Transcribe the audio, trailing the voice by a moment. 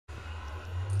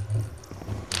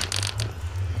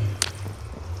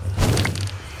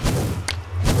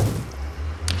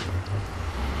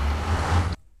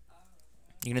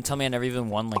You gonna tell me I never even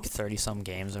won like 30-some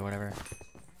games or whatever?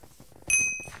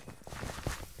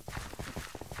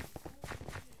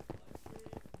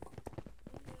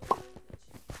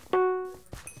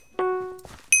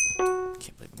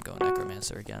 Can't believe I'm going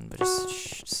Necromancer again, but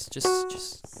just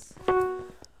let's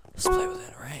play with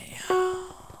it, right?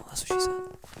 That's what she said.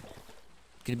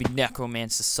 Gonna be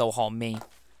Necromancer, so hard me.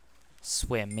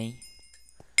 Swear me.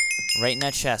 Right in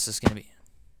that chest is gonna be.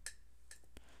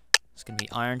 It's gonna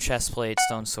be iron chest plate,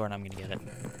 stone sword, and I'm gonna get it.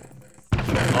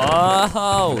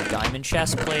 Oh, diamond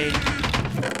chest plate.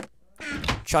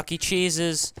 Chuck E.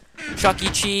 Cheese's. Chuck E.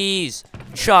 Cheese.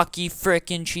 Chuck E.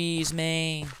 frickin' Cheese,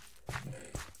 man.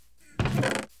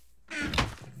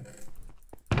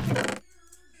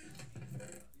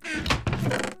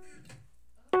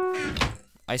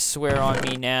 I swear on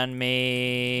me, Nan, me.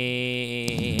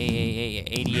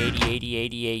 80, 80, 80,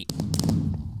 88.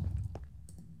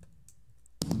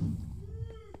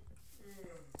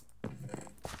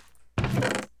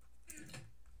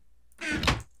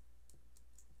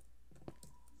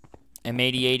 I'm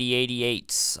 80, 80,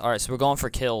 88. Alright, so we're going for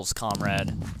kills,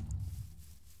 comrade.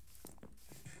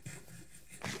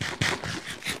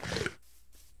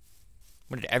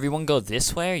 What, did everyone go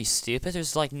this way? Are you stupid?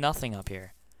 There's like nothing up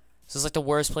here. This is like the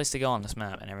worst place to go on this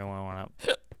map, and everyone went up.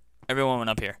 Everyone went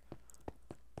up here.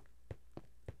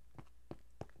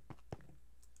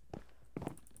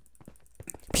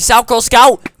 Peace out, Girl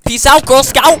Scout! Peace out, Girl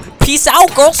Scout! Peace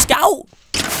out, Girl Scout!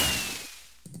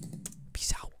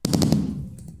 Peace out.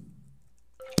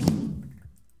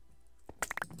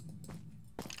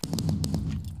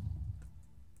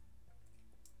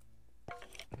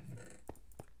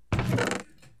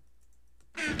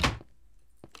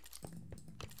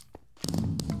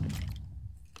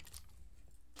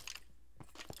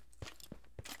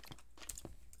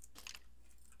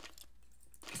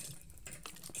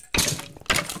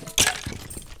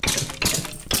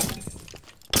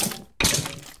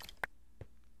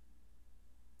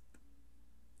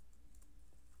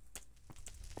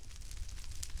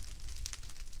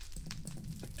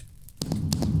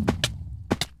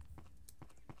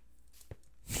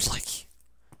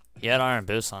 He had iron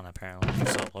boots on, apparently,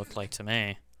 so it looked like to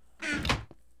me.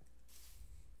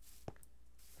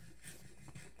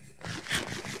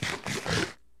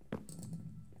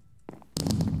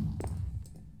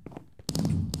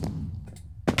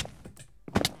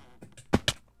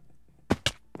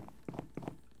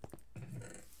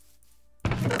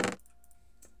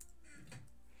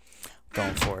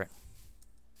 Going for it.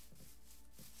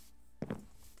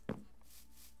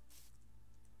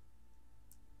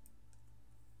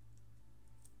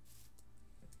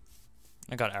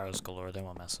 I got arrows galore, they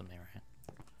won't mess with me, right?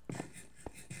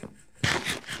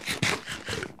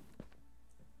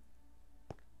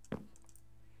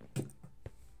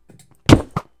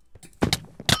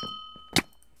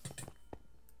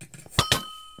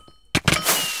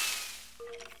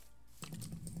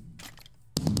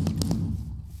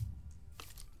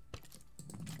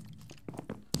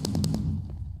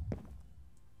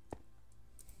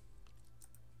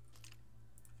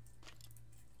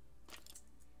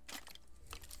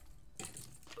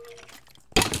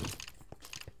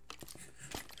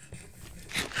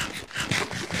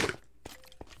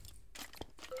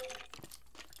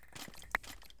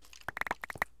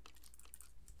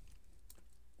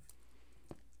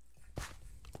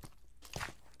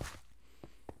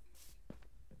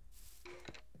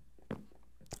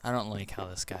 I don't like how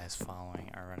this guy is following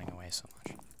or running away so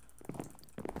much.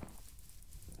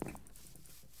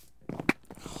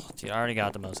 Oh, dude, I already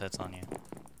got the most hits on you.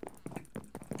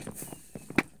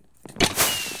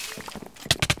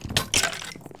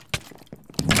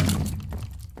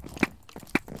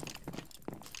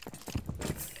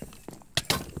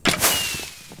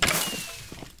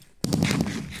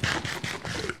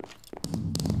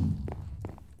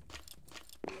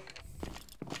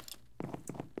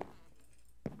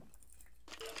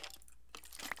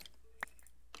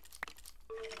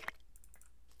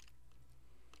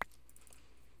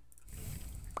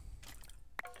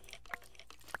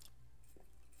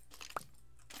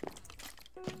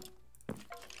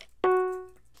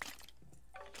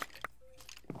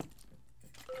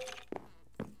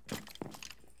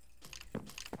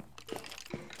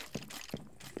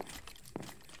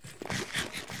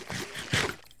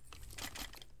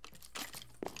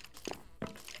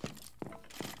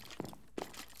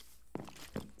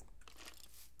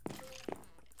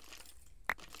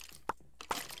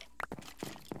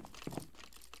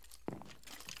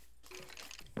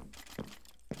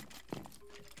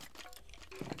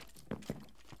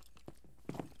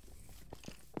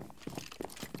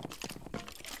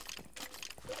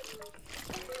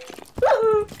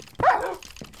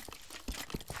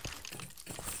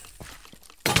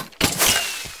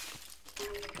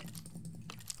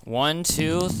 1,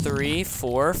 2, 3,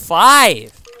 4,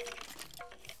 5!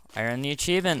 I earned the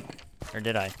achievement. Or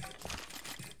did I?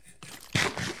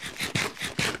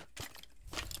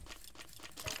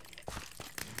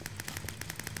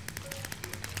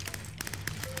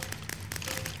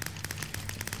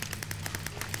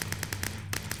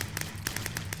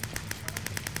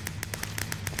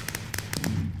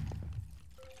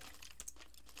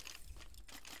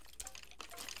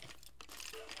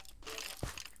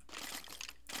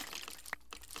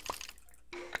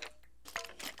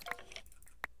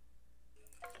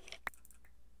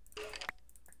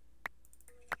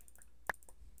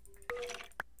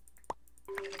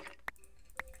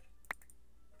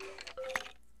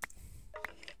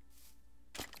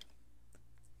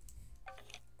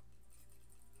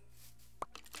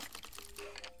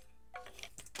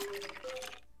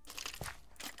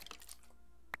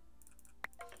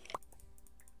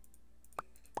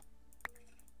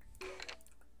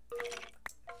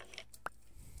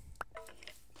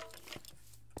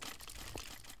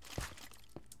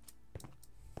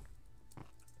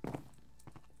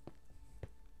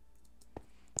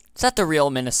 Is that the real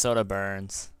Minnesota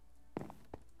Burns?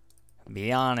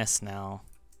 Be honest now.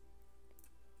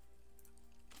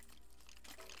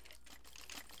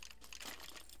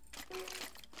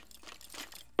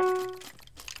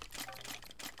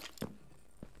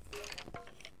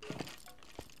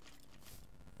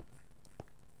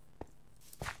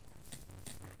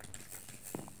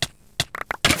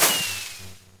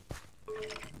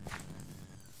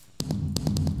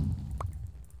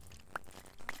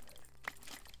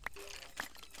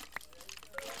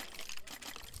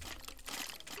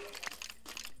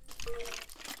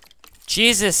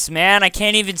 Jesus, man, I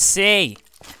can't even see.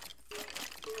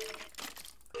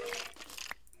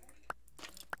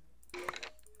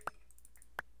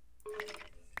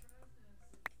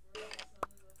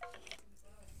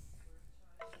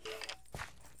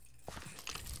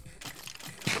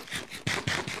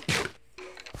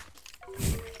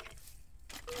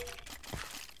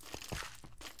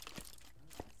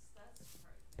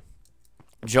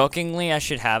 Jokingly, I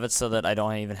should have it so that I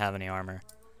don't even have any armor.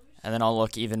 And then I'll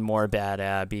look even more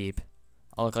bad, beep.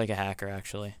 I'll look like a hacker,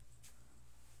 actually.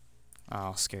 Oh,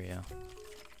 I'll scare you.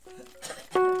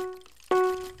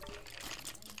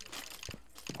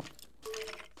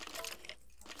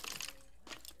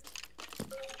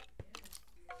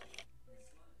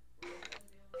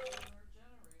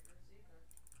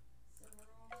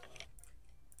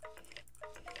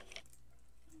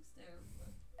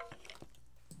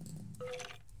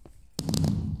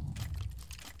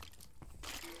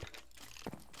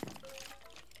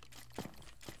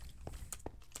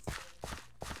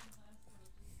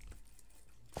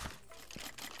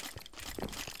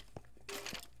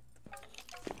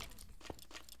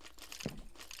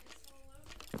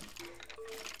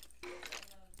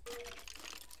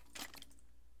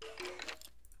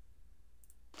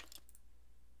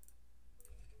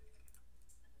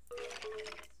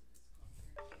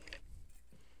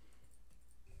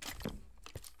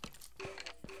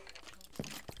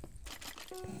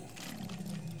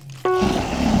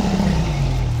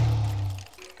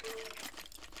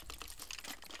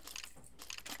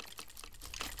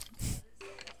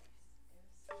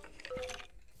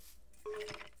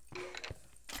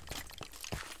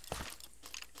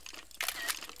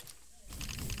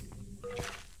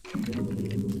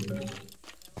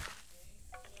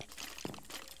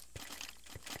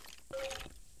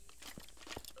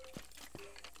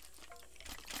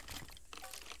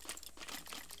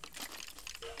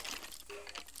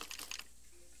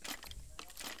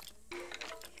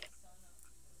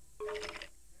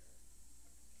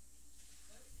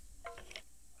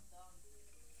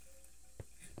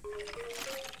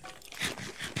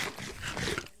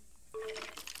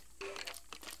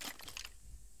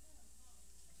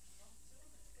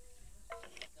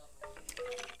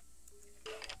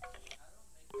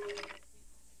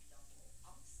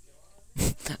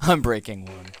 I'm breaking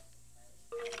one.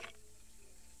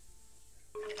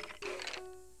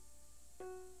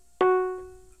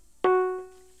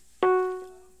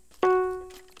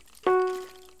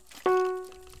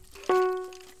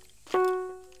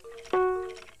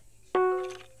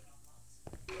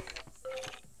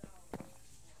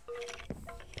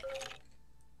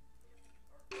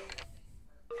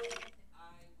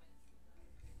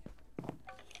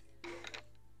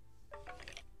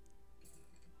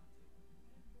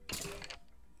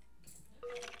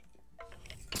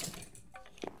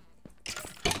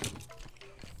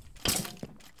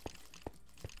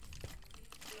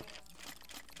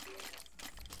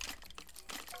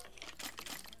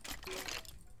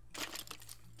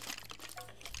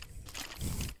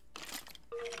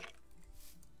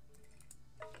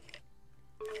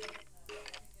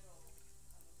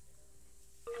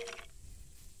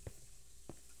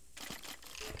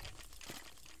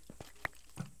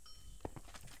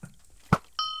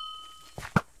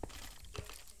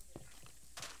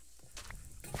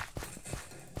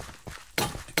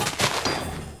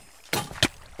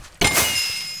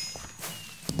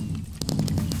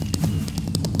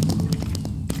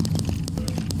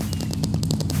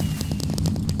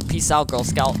 Peace out, Girl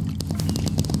Scout.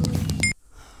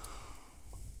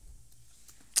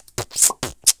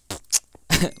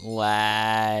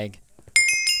 Lag.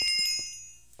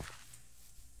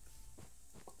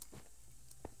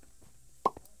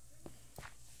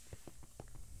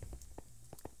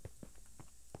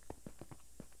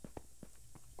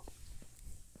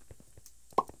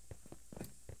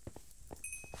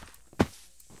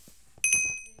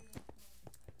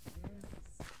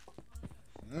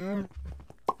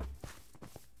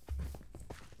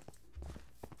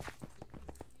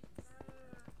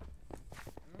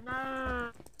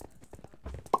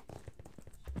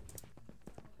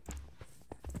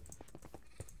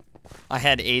 I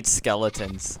had 8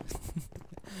 skeletons.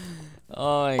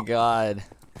 Oh my god.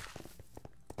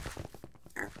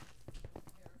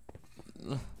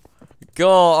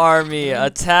 Go, army,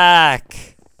 attack!